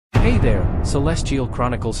there, Celestial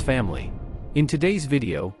Chronicles family. In today's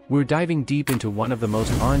video, we're diving deep into one of the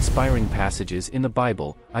most awe-inspiring passages in the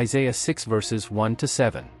Bible, Isaiah 6 verses 1 to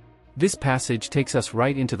 7. This passage takes us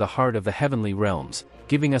right into the heart of the heavenly realms,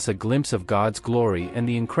 giving us a glimpse of God's glory and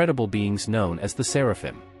the incredible beings known as the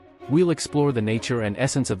Seraphim. We'll explore the nature and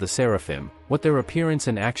essence of the Seraphim, what their appearance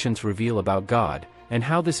and actions reveal about God, and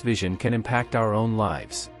how this vision can impact our own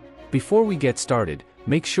lives. Before we get started,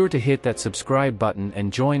 make sure to hit that subscribe button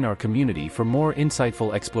and join our community for more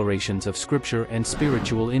insightful explorations of Scripture and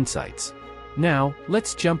spiritual insights. Now,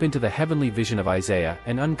 let's jump into the heavenly vision of Isaiah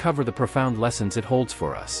and uncover the profound lessons it holds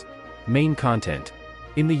for us. Main content.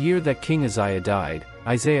 In the year that King Uzziah died,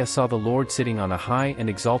 Isaiah saw the Lord sitting on a high and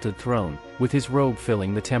exalted throne, with his robe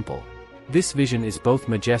filling the temple. This vision is both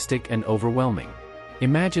majestic and overwhelming.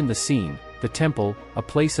 Imagine the scene: the temple, a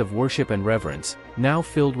place of worship and reverence, now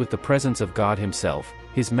filled with the presence of God himself,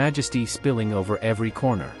 his majesty spilling over every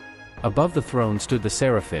corner. Above the throne stood the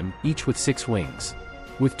seraphim, each with 6 wings.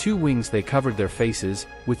 With 2 wings they covered their faces,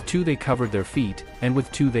 with 2 they covered their feet, and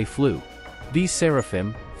with 2 they flew. These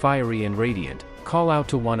seraphim, fiery and radiant, call out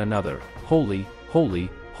to one another, "Holy, holy,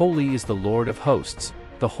 holy is the Lord of hosts,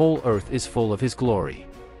 the whole earth is full of his glory."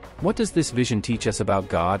 What does this vision teach us about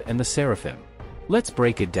God and the seraphim? Let's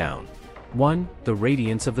break it down. 1. The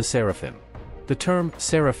radiance of the seraphim. The term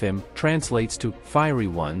seraphim translates to fiery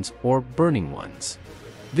ones or burning ones.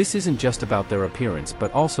 This isn't just about their appearance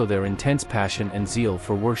but also their intense passion and zeal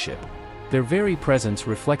for worship. Their very presence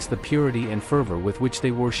reflects the purity and fervor with which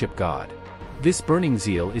they worship God. This burning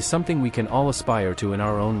zeal is something we can all aspire to in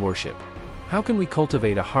our own worship. How can we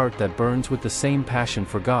cultivate a heart that burns with the same passion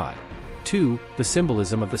for God? 2. The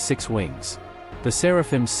symbolism of the 6 wings. The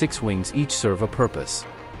seraphim's 6 wings each serve a purpose.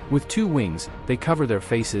 With 2 wings, they cover their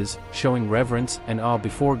faces, showing reverence and awe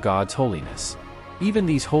before God's holiness. Even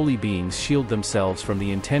these holy beings shield themselves from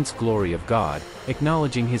the intense glory of God,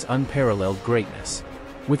 acknowledging his unparalleled greatness.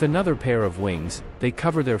 With another pair of wings, they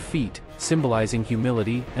cover their feet, symbolizing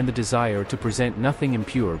humility and the desire to present nothing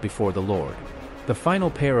impure before the Lord. The final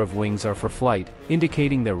pair of wings are for flight,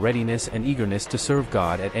 indicating their readiness and eagerness to serve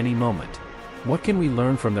God at any moment. What can we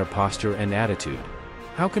learn from their posture and attitude?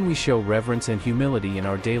 How can we show reverence and humility in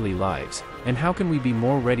our daily lives, and how can we be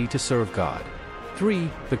more ready to serve God? 3.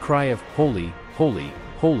 The cry of "Holy, holy,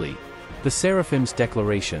 holy." The seraphim's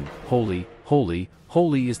declaration, "Holy, holy,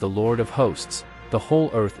 holy is the Lord of hosts, the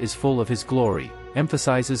whole earth is full of his glory,"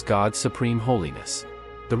 emphasizes God's supreme holiness.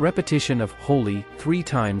 The repetition of "holy" 3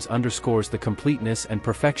 times underscores the completeness and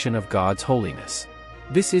perfection of God's holiness.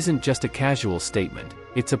 This isn't just a casual statement,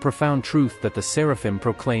 it's a profound truth that the seraphim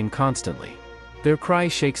proclaim constantly. Their cry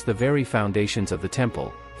shakes the very foundations of the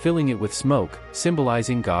temple, filling it with smoke,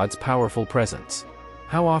 symbolizing God's powerful presence.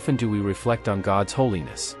 How often do we reflect on God's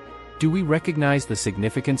holiness? Do we recognize the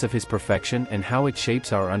significance of his perfection and how it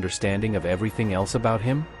shapes our understanding of everything else about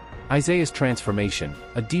him? Isaiah's transformation,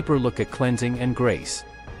 a deeper look at cleansing and grace.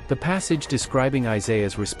 The passage describing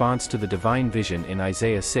Isaiah's response to the divine vision in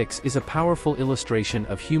Isaiah 6 is a powerful illustration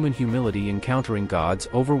of human humility encountering God's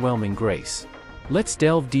overwhelming grace. Let's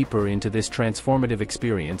delve deeper into this transformative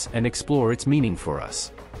experience and explore its meaning for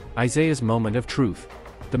us. Isaiah's moment of truth.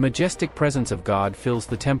 The majestic presence of God fills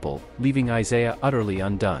the temple, leaving Isaiah utterly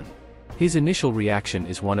undone. His initial reaction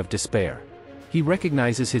is one of despair. He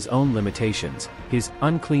recognizes his own limitations, his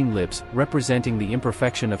unclean lips representing the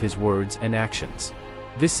imperfection of his words and actions.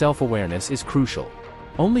 This self-awareness is crucial.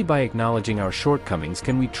 Only by acknowledging our shortcomings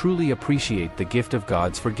can we truly appreciate the gift of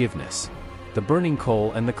God's forgiveness. The burning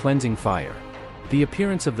coal and the cleansing fire. The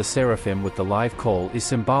appearance of the seraphim with the live coal is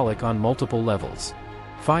symbolic on multiple levels.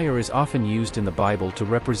 Fire is often used in the Bible to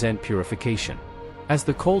represent purification. As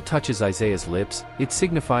the coal touches Isaiah's lips, it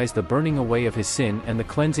signifies the burning away of his sin and the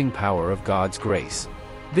cleansing power of God's grace.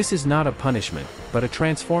 This is not a punishment, but a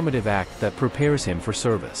transformative act that prepares him for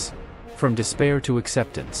service. From despair to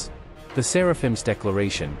acceptance. The seraphim's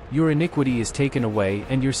declaration, "Your iniquity is taken away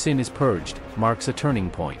and your sin is purged," marks a turning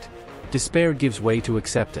point. Despair gives way to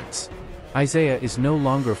acceptance. Isaiah is no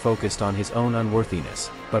longer focused on his own unworthiness,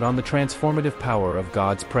 but on the transformative power of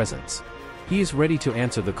God's presence. He is ready to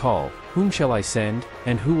answer the call, "Whom shall I send,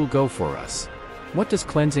 and who will go for us?" What does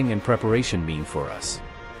cleansing and preparation mean for us?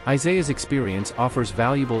 Isaiah's experience offers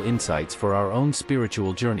valuable insights for our own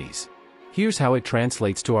spiritual journeys. Here's how it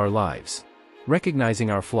translates to our lives. Recognizing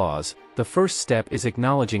our flaws, the first step is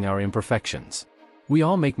acknowledging our imperfections. We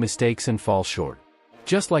all make mistakes and fall short.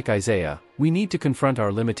 Just like Isaiah, we need to confront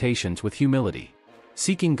our limitations with humility.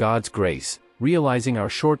 Seeking God's grace, realizing our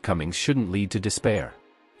shortcomings shouldn't lead to despair.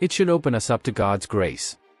 It should open us up to God's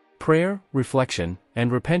grace. Prayer, reflection,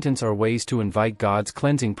 and repentance are ways to invite God's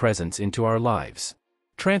cleansing presence into our lives.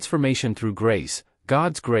 Transformation through grace.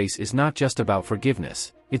 God's grace is not just about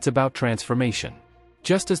forgiveness, it's about transformation.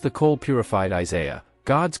 Just as the coal purified Isaiah,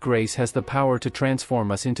 God's grace has the power to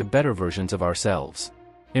transform us into better versions of ourselves.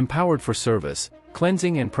 Empowered for service,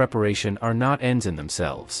 cleansing and preparation are not ends in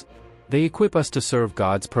themselves. They equip us to serve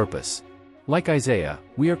God's purpose. Like Isaiah,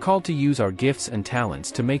 we are called to use our gifts and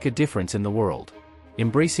talents to make a difference in the world.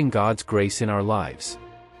 Embracing God's grace in our lives.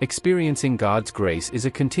 Experiencing God's grace is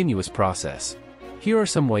a continuous process. Here are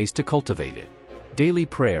some ways to cultivate it. Daily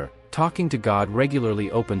prayer. Talking to God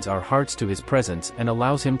regularly opens our hearts to His presence and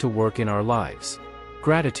allows Him to work in our lives.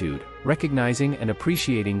 Gratitude. Recognizing and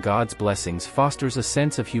appreciating God's blessings fosters a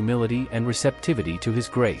sense of humility and receptivity to His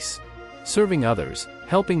grace. Serving others.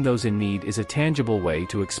 Helping those in need is a tangible way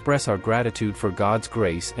to express our gratitude for God's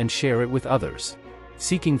grace and share it with others.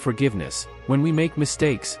 Seeking forgiveness. When we make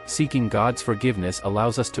mistakes, seeking God's forgiveness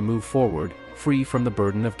allows us to move forward, free from the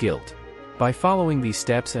burden of guilt. By following these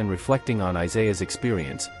steps and reflecting on Isaiah's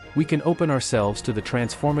experience, we can open ourselves to the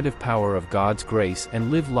transformative power of God's grace and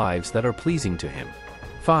live lives that are pleasing to Him.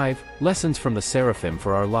 5. Lessons from the Seraphim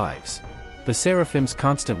for our lives. The Seraphim's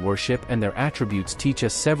constant worship and their attributes teach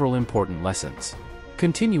us several important lessons.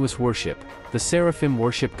 Continuous worship. The Seraphim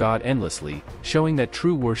worship God endlessly, showing that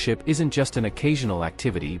true worship isn't just an occasional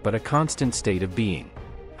activity but a constant state of being.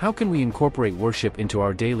 How can we incorporate worship into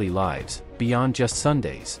our daily lives, beyond just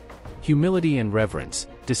Sundays? Humility and reverence.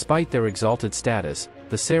 Despite their exalted status,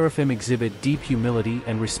 the Seraphim exhibit deep humility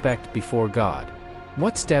and respect before God.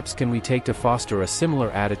 What steps can we take to foster a similar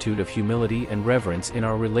attitude of humility and reverence in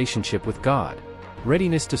our relationship with God?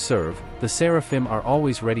 Readiness to serve. The Seraphim are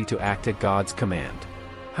always ready to act at God's command.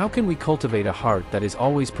 How can we cultivate a heart that is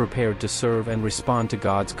always prepared to serve and respond to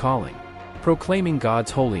God's calling? Proclaiming God's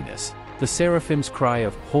holiness. The Seraphim's cry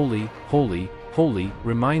of "Holy, holy, holy"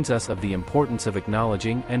 reminds us of the importance of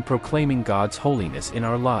acknowledging and proclaiming God's holiness in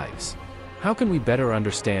our lives. How can we better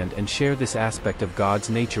understand and share this aspect of God's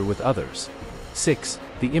nature with others? 6.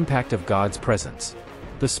 The impact of God's presence.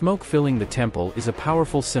 The smoke filling the temple is a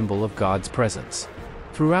powerful symbol of God's presence.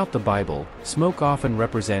 Throughout the Bible, smoke often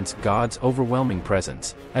represents God's overwhelming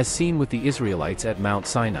presence, as seen with the Israelites at Mount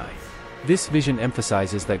Sinai. This vision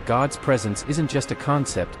emphasizes that God's presence isn't just a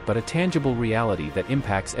concept but a tangible reality that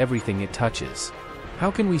impacts everything it touches.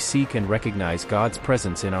 How can we seek and recognize God's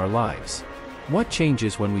presence in our lives? What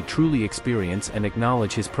changes when we truly experience and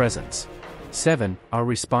acknowledge His presence? 7. Our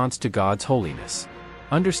response to God's holiness.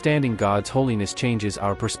 Understanding God's holiness changes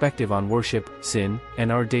our perspective on worship, sin,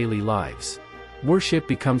 and our daily lives. Worship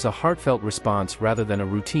becomes a heartfelt response rather than a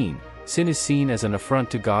routine. Sin is seen as an affront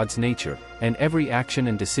to God's nature, and every action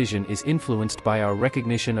and decision is influenced by our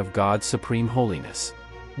recognition of God's supreme holiness.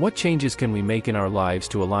 What changes can we make in our lives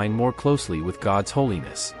to align more closely with God's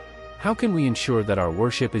holiness? How can we ensure that our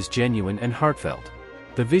worship is genuine and heartfelt?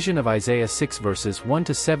 The vision of Isaiah 6 verses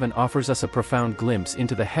 1-7 offers us a profound glimpse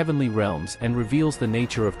into the heavenly realms and reveals the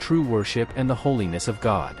nature of true worship and the holiness of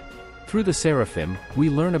God. Through the Seraphim, we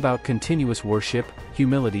learn about continuous worship,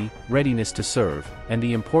 humility, readiness to serve, and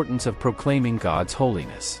the importance of proclaiming God's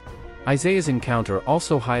holiness. Isaiah's encounter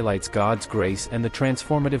also highlights God's grace and the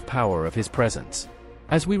transformative power of His presence.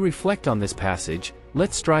 As we reflect on this passage,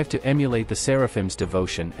 let's strive to emulate the Seraphim's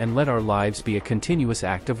devotion and let our lives be a continuous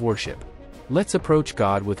act of worship. Let's approach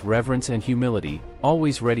God with reverence and humility,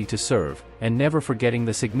 always ready to serve, and never forgetting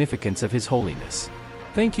the significance of His holiness.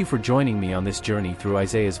 Thank you for joining me on this journey through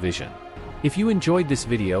Isaiah's vision. If you enjoyed this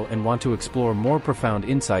video and want to explore more profound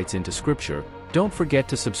insights into Scripture, don't forget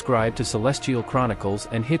to subscribe to Celestial Chronicles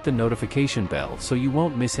and hit the notification bell so you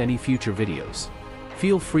won't miss any future videos.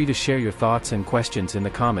 Feel free to share your thoughts and questions in the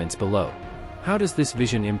comments below. How does this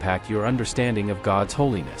vision impact your understanding of God's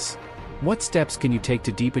holiness? What steps can you take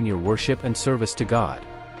to deepen your worship and service to God?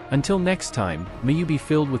 Until next time, may you be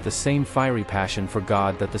filled with the same fiery passion for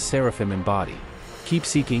God that the Seraphim embody. Keep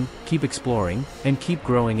seeking, keep exploring, and keep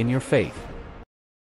growing in your faith.